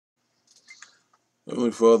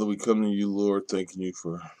Heavenly Father, we come to you, Lord, thanking you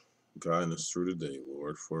for guiding us through the day,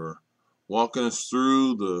 Lord, for walking us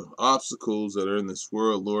through the obstacles that are in this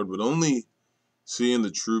world, Lord, but only seeing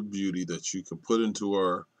the true beauty that you can put into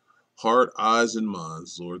our heart, eyes, and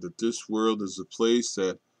minds, Lord, that this world is a place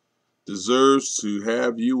that deserves to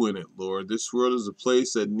have you in it, Lord. This world is a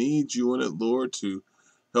place that needs you in it, Lord, to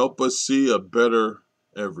help us see a better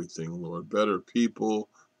everything, Lord, better people,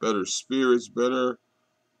 better spirits, better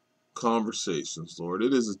conversations, Lord.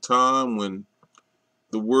 It is a time when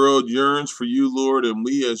the world yearns for you, Lord, and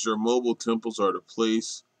we, as your mobile temples, are to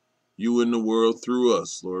place you in the world through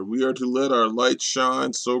us, Lord. We are to let our light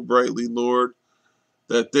shine so brightly, Lord,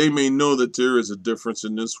 that they may know that there is a difference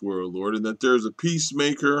in this world, Lord, and that there is a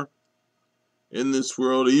peacemaker in this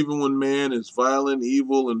world. Even when man is violent,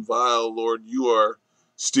 evil, and vile, Lord, you are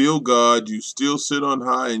still God. You still sit on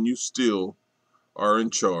high, and you still are in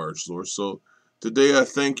charge, Lord. So today I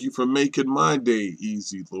thank you for making my day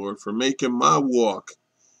easy, Lord, for making my walk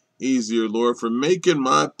easier, Lord, for making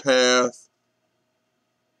my path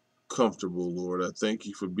comfortable, Lord. I thank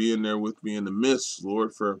you for being there with me in the midst,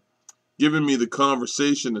 Lord, for giving me the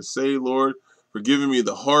conversation to say, Lord, for giving me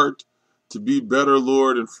the heart to be better,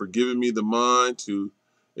 Lord, and for giving me the mind to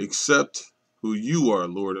accept who you are,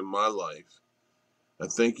 Lord, in my life. I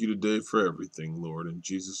thank you today for everything, Lord. In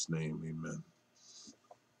Jesus' name, amen.